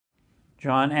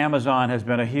John, Amazon has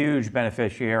been a huge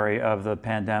beneficiary of the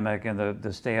pandemic and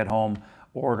the stay-at-home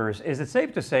orders. Is it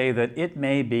safe to say that it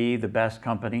may be the best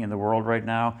company in the world right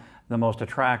now, the most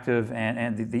attractive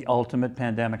and the ultimate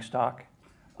pandemic stock?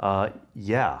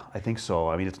 Yeah, I think so.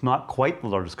 I mean, it's not quite the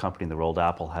largest company in the world.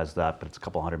 Apple has that, but it's a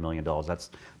couple $100 million.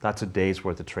 That's a day's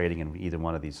worth of trading in either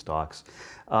one of these stocks.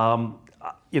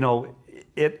 You know,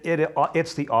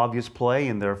 it's the obvious play,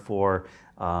 and therefore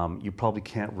you probably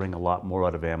can't wring a lot more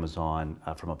out of Amazon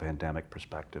from a pandemic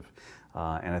perspective.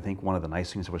 And I think one of the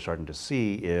nice things that we're starting to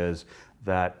see is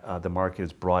that the market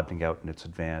is broadening out in its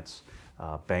advance.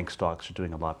 Bank stocks are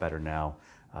doing a lot better now.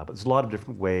 But there's a lot of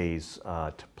different ways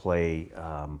to play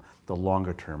the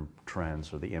longer term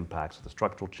trends or the impacts of the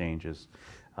structural changes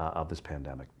of this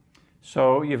pandemic.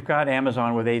 So you've got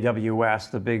Amazon with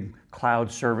AWS, the big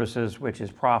cloud services, which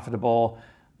is profitable,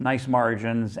 nice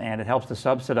margins, and it helps to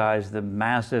subsidize the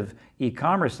massive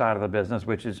e-commerce side of the business,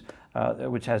 which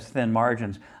has thin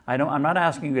margins. I'm not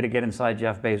asking you to get inside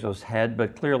Jeff Bezos' head,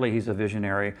 but clearly he's a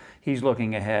visionary. He's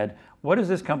looking ahead. What does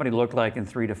this company look like in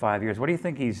 3 to 5 years? What do you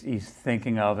think he's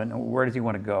thinking of, and where does he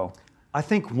want to go? I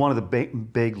think one of the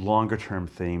big longer term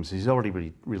themes, he's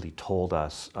already really told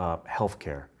us,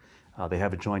 healthcare. They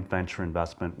have a joint venture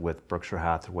investment with Berkshire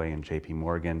Hathaway and JP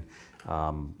Morgan.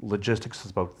 Logistics is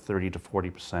about 30 to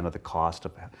 40% of the cost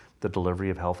of the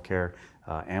delivery of healthcare.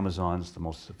 Amazon's the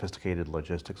most sophisticated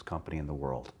logistics company in the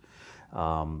world.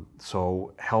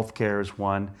 So healthcare is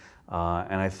one,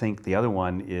 and I think the other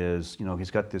one is, you know,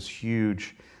 he's got this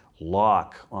huge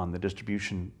lock on the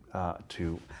distribution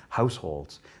to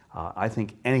households. I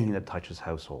think anything that touches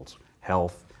households,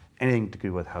 health, anything to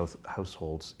do with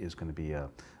households is going to be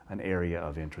an area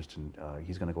of interest, and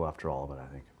he's going to go after all of it, I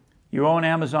think. You own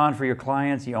Amazon for your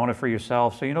clients, you own it for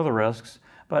yourself, so you know the risks.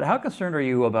 But how concerned are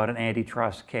you about an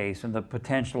antitrust case and the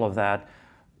potential of that?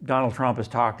 Donald Trump has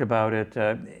talked about it.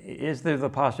 Is there the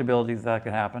possibility that that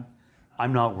could happen?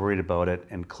 I'm not worried about it,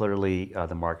 and clearly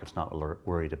the market's not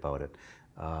worried about it.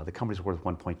 The company's worth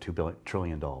 $1.2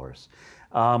 trillion.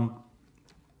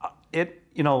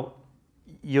 You know,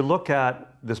 you look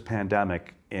at this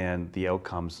pandemic and the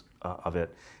outcomes of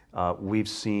it. We've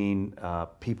seen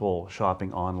people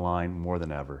shopping online more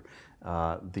than ever.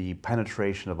 The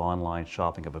penetration of online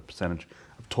shopping of a percentage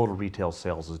of total retail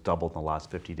sales has doubled in the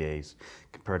last 50 days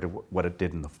compared to what it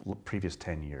did in the previous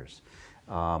 10 years.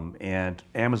 And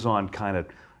Amazon kind of,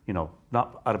 you know,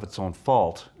 not out of its own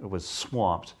fault, it was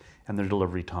swamped, and their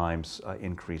delivery times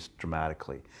increased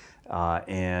dramatically.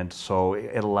 And so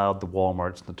it allowed the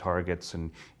Walmarts and the Targets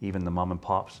and even the mom and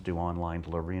pops to do online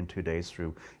delivery in 2 days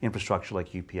through infrastructure like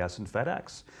UPS and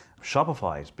FedEx.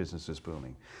 Shopify's business is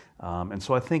booming. And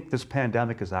so I think this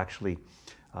pandemic is actually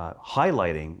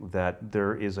highlighting that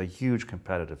there is a huge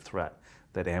competitive threat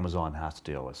that Amazon has to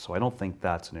deal with. So I don't think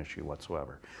that's an issue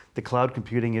whatsoever. The cloud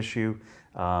computing issue,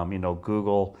 you know,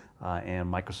 Google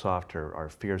and Microsoft are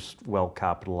fierce,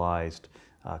 well-capitalized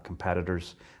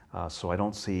competitors. So I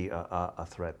don't see a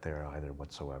threat there either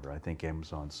whatsoever. I think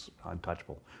Amazon's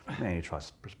untouchable from an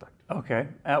antitrust perspective. Okay.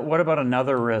 What about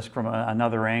another risk from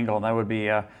another angle, and that would be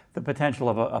the potential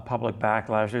of a public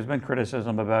backlash? There's been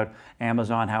criticism about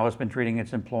Amazon, how it's been treating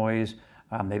its employees,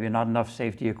 maybe not enough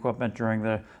safety equipment during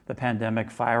the pandemic,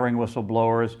 firing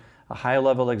whistleblowers, a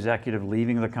high-level executive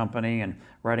leaving the company and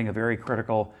writing a very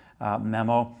critical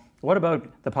memo. What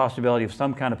about the possibility of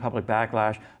some kind of public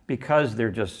backlash because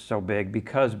they're just so big,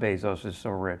 because Bezos is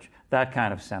so rich, that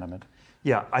kind of sentiment?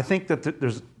 Yeah, I think that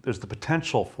there's the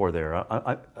potential for a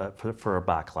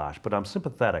backlash, but I'm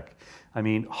sympathetic. I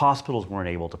mean, hospitals weren't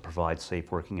able to provide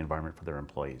safe working environment for their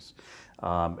employees.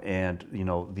 And, you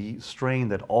know, the strain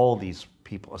that all these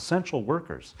people, essential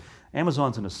workers,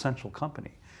 Amazon's an essential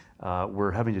company,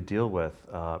 we're having to deal with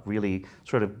really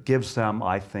sort of gives them,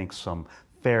 I think, some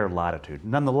fair latitude.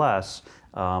 Nonetheless,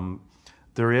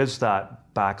 there is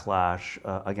that backlash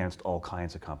against all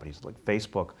kinds of companies, like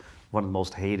Facebook, one of the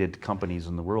most hated companies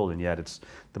in the world, and yet it's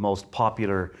the most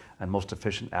popular and most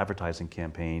efficient advertising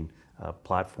campaign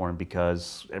platform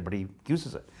because everybody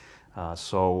uses it.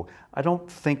 So I don't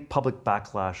think public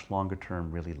backlash longer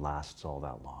term really lasts all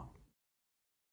that long.